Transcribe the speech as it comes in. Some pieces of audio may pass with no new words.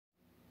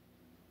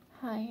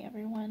Hi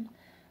everyone,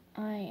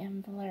 I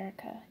am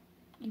Valerica.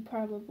 You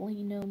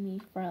probably know me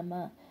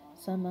from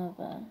some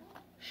of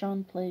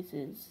Sean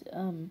Plays'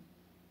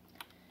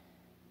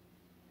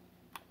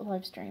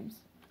 live streams.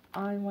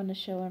 I want to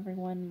show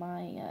everyone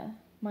my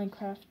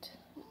Minecraft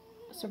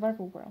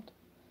survival world.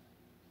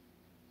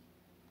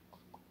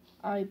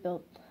 I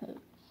built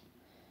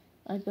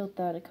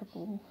that a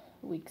couple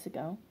weeks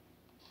ago.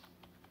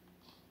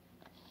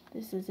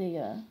 This is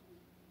a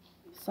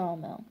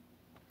sawmill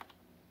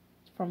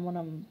from one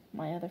of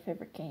my other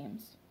favorite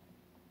games.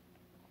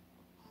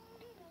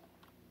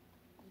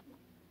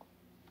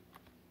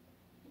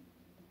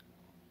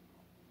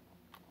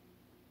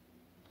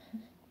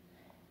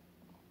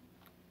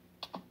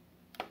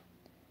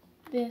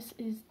 This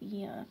is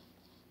the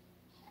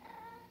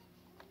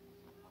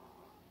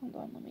hold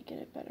on, let me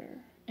get a better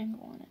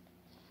angle on it.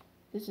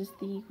 This is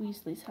the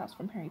Weasley's house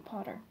from Harry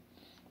Potter.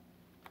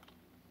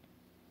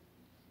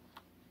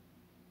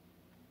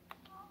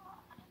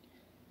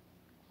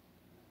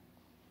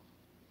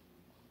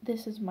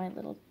 This is my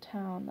little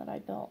town that I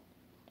built.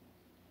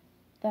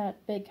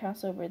 That big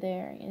house over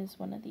there is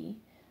one of the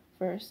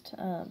first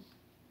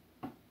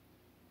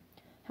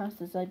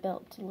houses I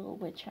built. It's a little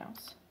witch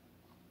house,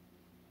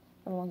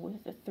 along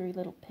with the 3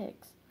 little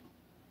pigs.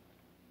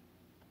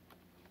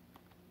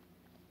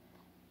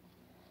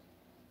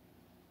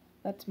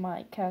 That's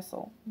my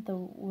castle,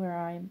 where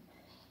I'm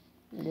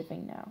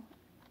living now.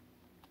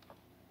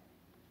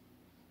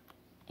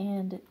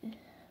 And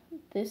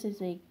this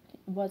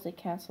was a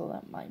castle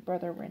that my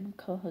brother and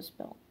co-host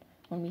built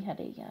when we had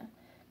a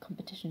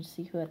competition to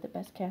see who had the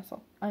best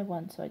castle. I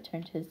won, so I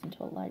turned his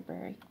into a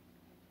library.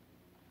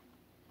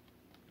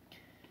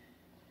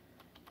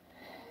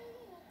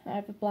 I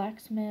have a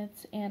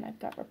blacksmith's, and I've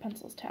got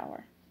Rapunzel's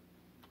tower.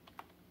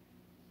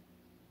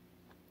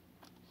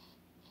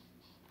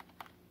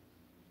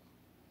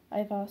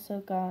 I've also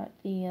got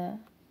the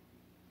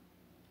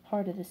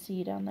Heart of the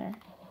Sea down there.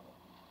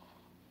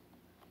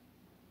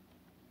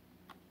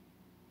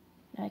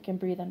 I can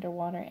breathe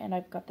underwater, and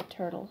I've got the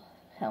turtle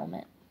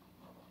helmet.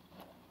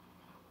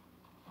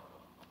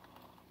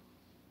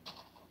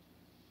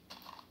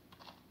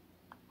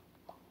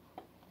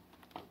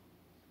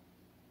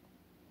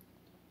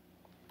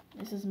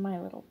 This is my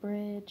little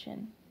bridge,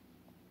 and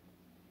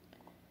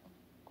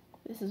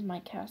this is my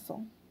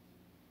castle.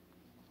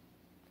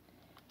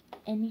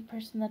 Any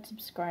person that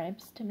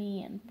subscribes to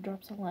me and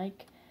drops a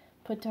like,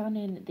 put down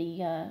in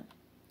the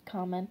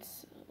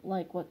comments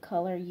like what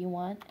color you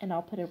want, and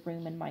I'll put a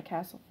room in my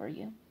castle for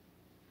you.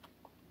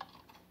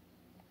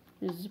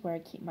 This is where I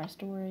keep my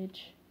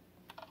storage.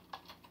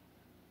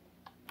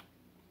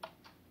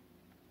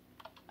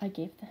 I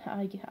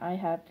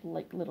have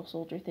like little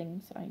soldier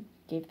things. I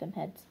gave them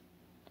heads.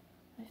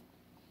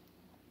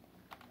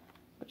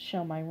 But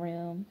show my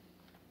room.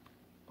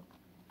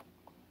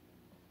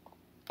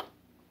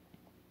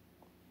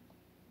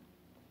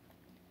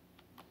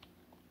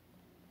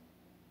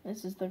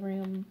 This is the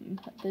room.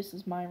 This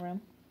is my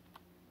room.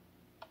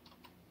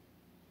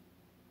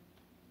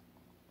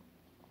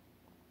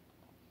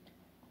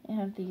 I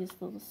have these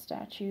little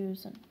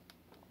statues and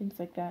things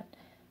like that.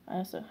 I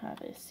also have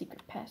a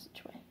secret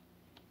passageway.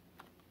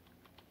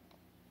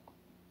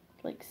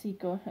 Like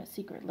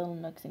secret little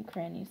nooks and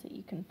crannies that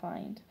you can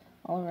find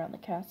all around the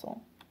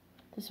castle.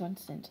 This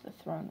one's into the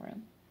throne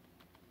room.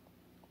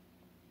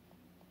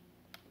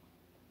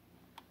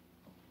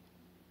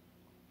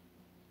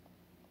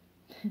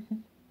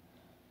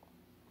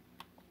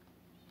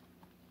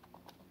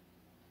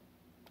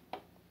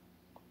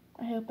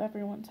 I hope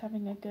everyone's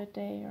having a good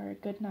day or a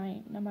good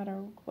night, no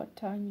matter what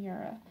time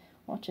you're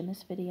watching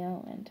this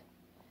video, and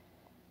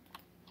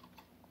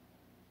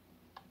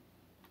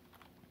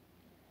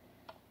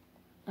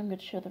I'm going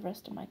to show the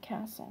rest of my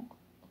castle.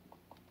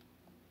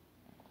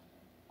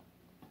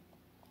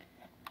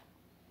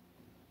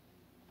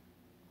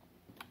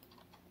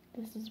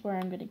 This is where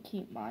I'm going to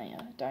keep my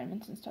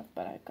diamonds and stuff,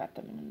 but I've got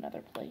them in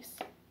another place.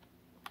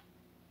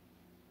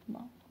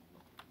 Well.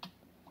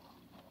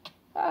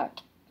 Ah!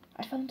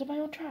 I fell into my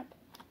own trap.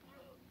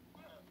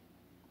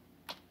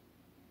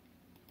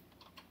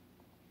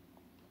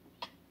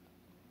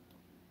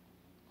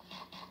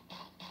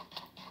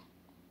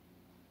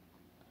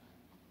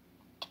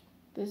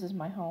 This is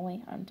my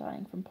hallway. I'm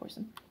dying from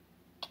poison.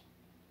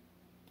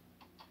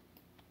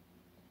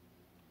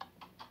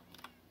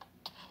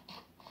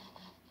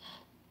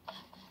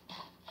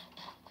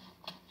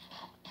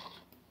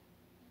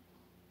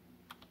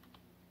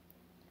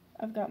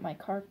 I've got my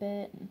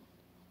carpet and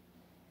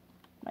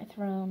my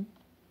throne.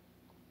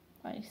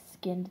 I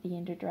skinned the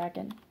Ender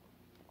Dragon.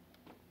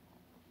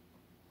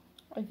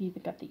 I've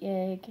even got the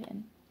egg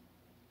and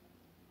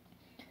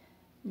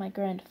my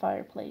grand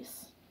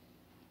fireplace.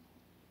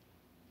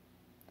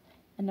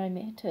 And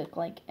I took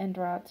like end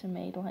rods and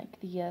made like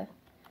the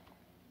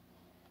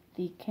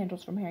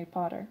candles from Harry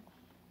Potter.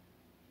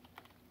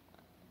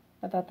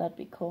 I thought that'd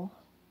be cool.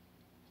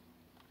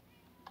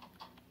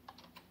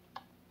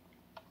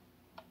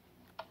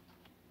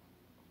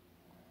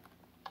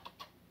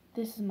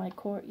 This is my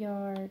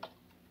courtyard.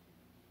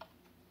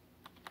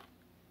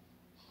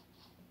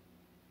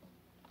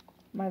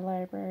 my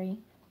library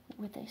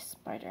with a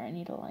spider. I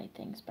need to light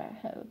things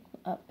back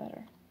up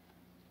better.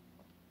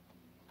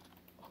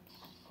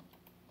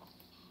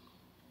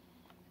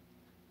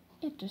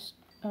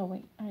 Oh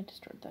wait, I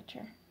destroyed that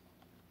chair.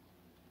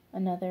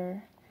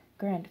 Another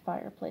grand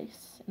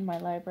fireplace in my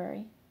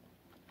library.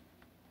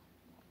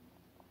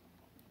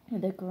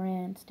 The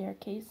grand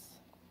staircase.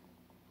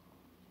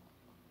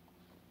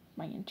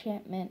 My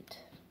enchantment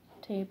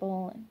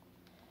table and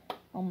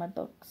all my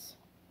books.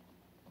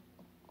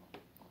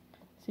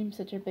 Seems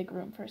such a big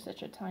room for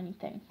such a tiny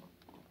thing.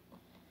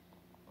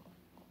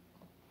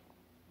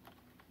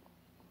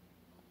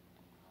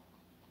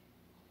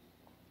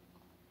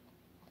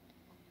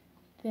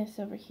 This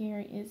over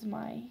here is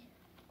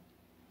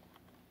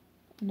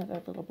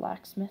another little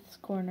blacksmith's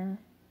corner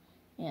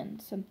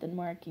and something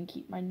where I can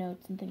keep my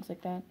notes and things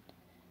like that.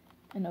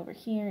 And over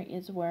here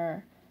is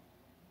where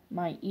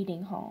my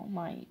eating hall,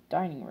 my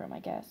dining room, I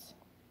guess.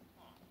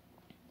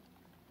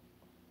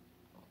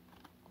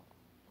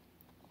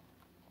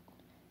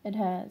 It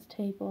has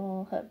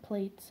table,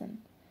 plates, and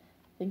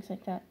things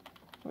like that.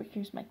 Over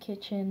here's my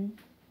kitchen.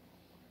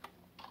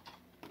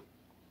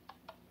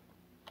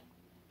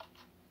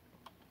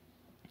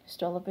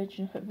 Stole a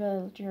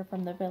villager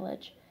from the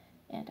village,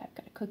 and I've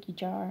got a cookie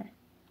jar.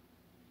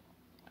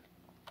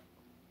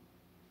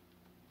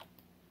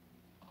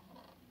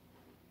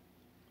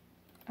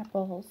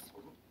 Apples.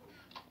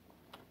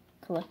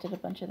 Collected a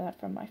bunch of that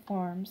from my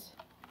farms.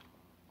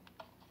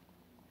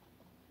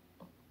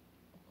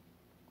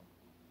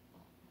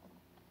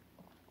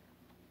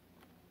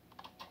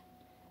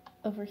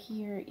 Over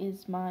here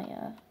is my,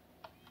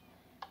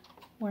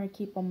 where I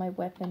keep all my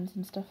weapons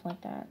and stuff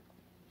like that.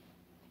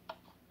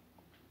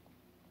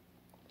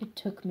 It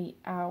took me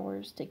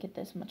hours to get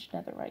this much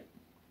netherite.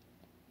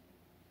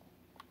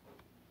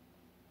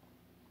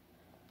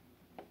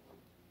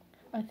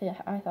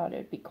 I thought it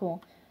would be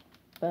cool,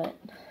 but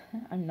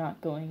I'm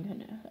not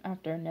going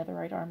after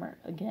netherite armor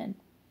again.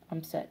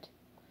 I'm set.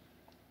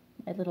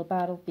 My little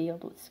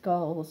battlefield with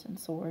skulls and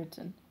swords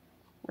and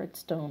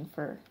redstone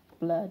for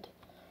blood.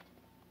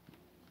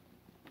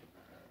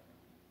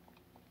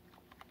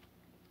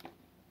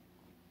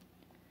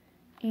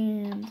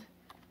 And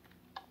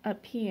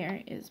up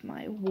here is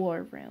my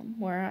war room,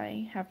 where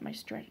I have my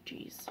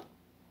strategies.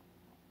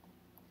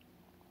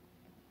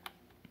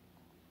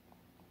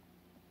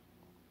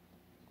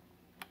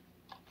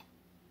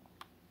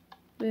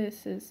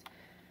 This is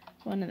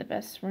one of the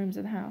best rooms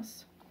in the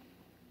house.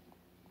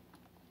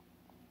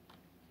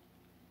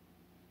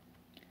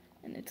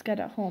 And it's got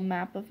a whole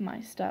map of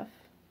my stuff.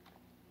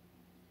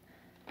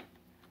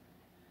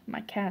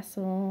 My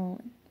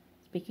castle.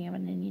 Speaking of it,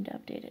 I need to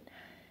update it.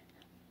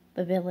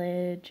 The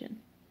village, and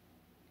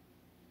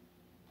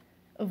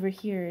over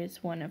here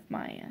is one of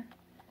my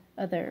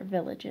other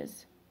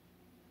villages.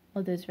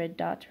 All those red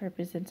dots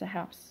represents a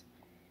house.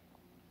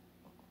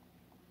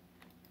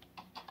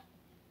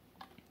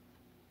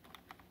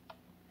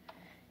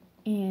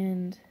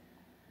 And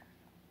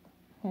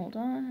hold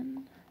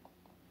on.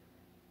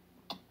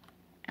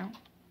 Ow.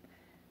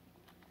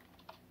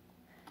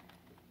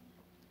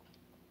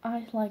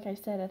 Like I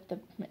said at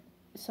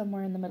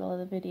somewhere in the middle of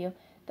the video,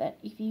 that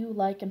if you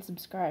like and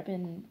subscribe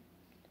and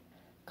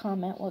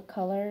comment what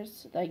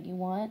colors that you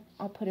want,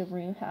 I'll put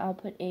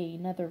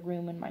another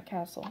room in my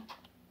castle.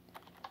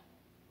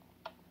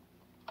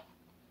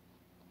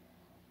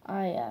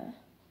 My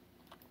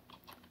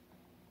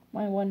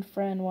one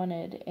friend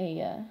wanted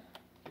a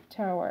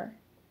tower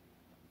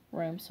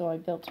room, so I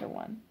built her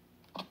one.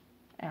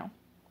 Ow.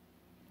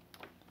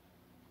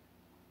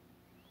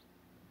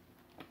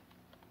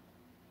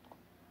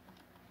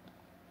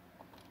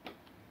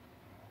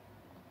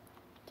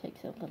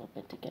 Takes a little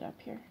bit to get up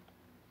here.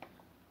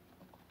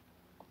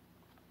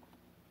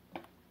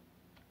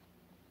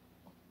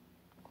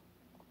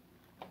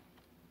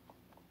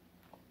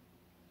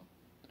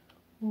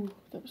 Ooh,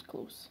 that was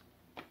close.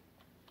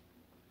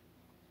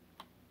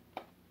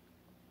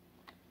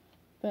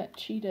 But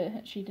she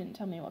didn't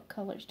tell me what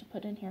colors to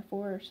put in here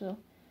for her, so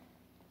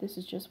this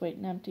is just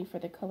waiting empty for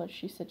the colors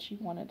she said she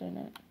wanted in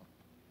it.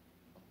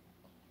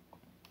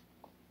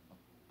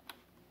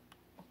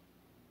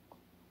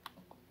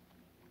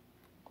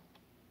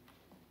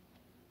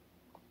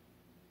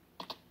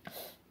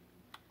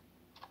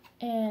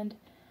 And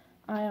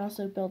I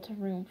also built a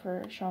room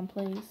for Sean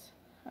Plays.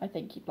 I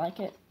think he'd like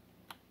it.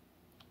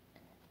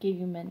 Gave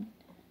him an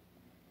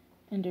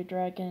Ender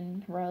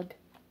Dragon rug.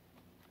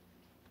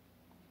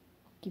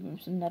 Give him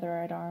some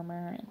netherite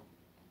armor, and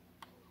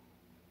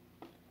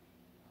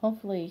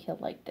hopefully he'll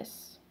like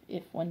this.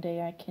 If one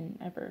day I can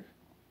ever,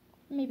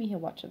 maybe he'll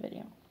watch the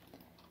video.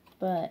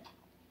 But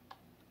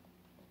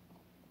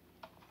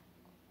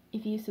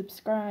if you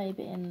subscribe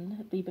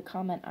and leave a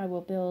comment, I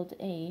will build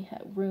a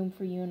room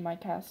for you in my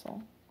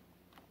castle.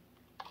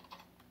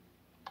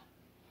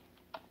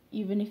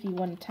 Even if you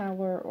want a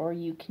tower, or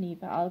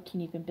I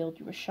can even build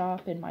you a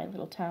shop in my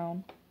little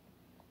town.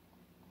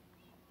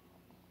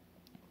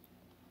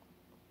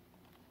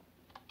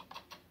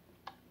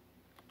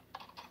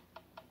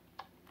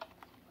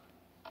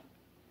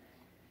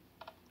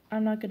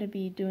 I'm not going to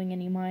be doing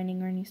any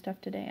mining or any stuff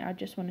today. I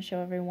just want to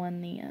show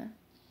everyone the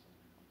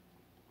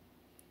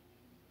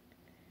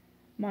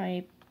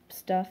my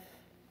stuff.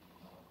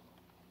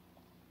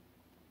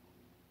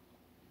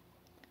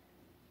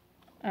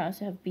 I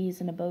also have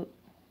bees in a boat.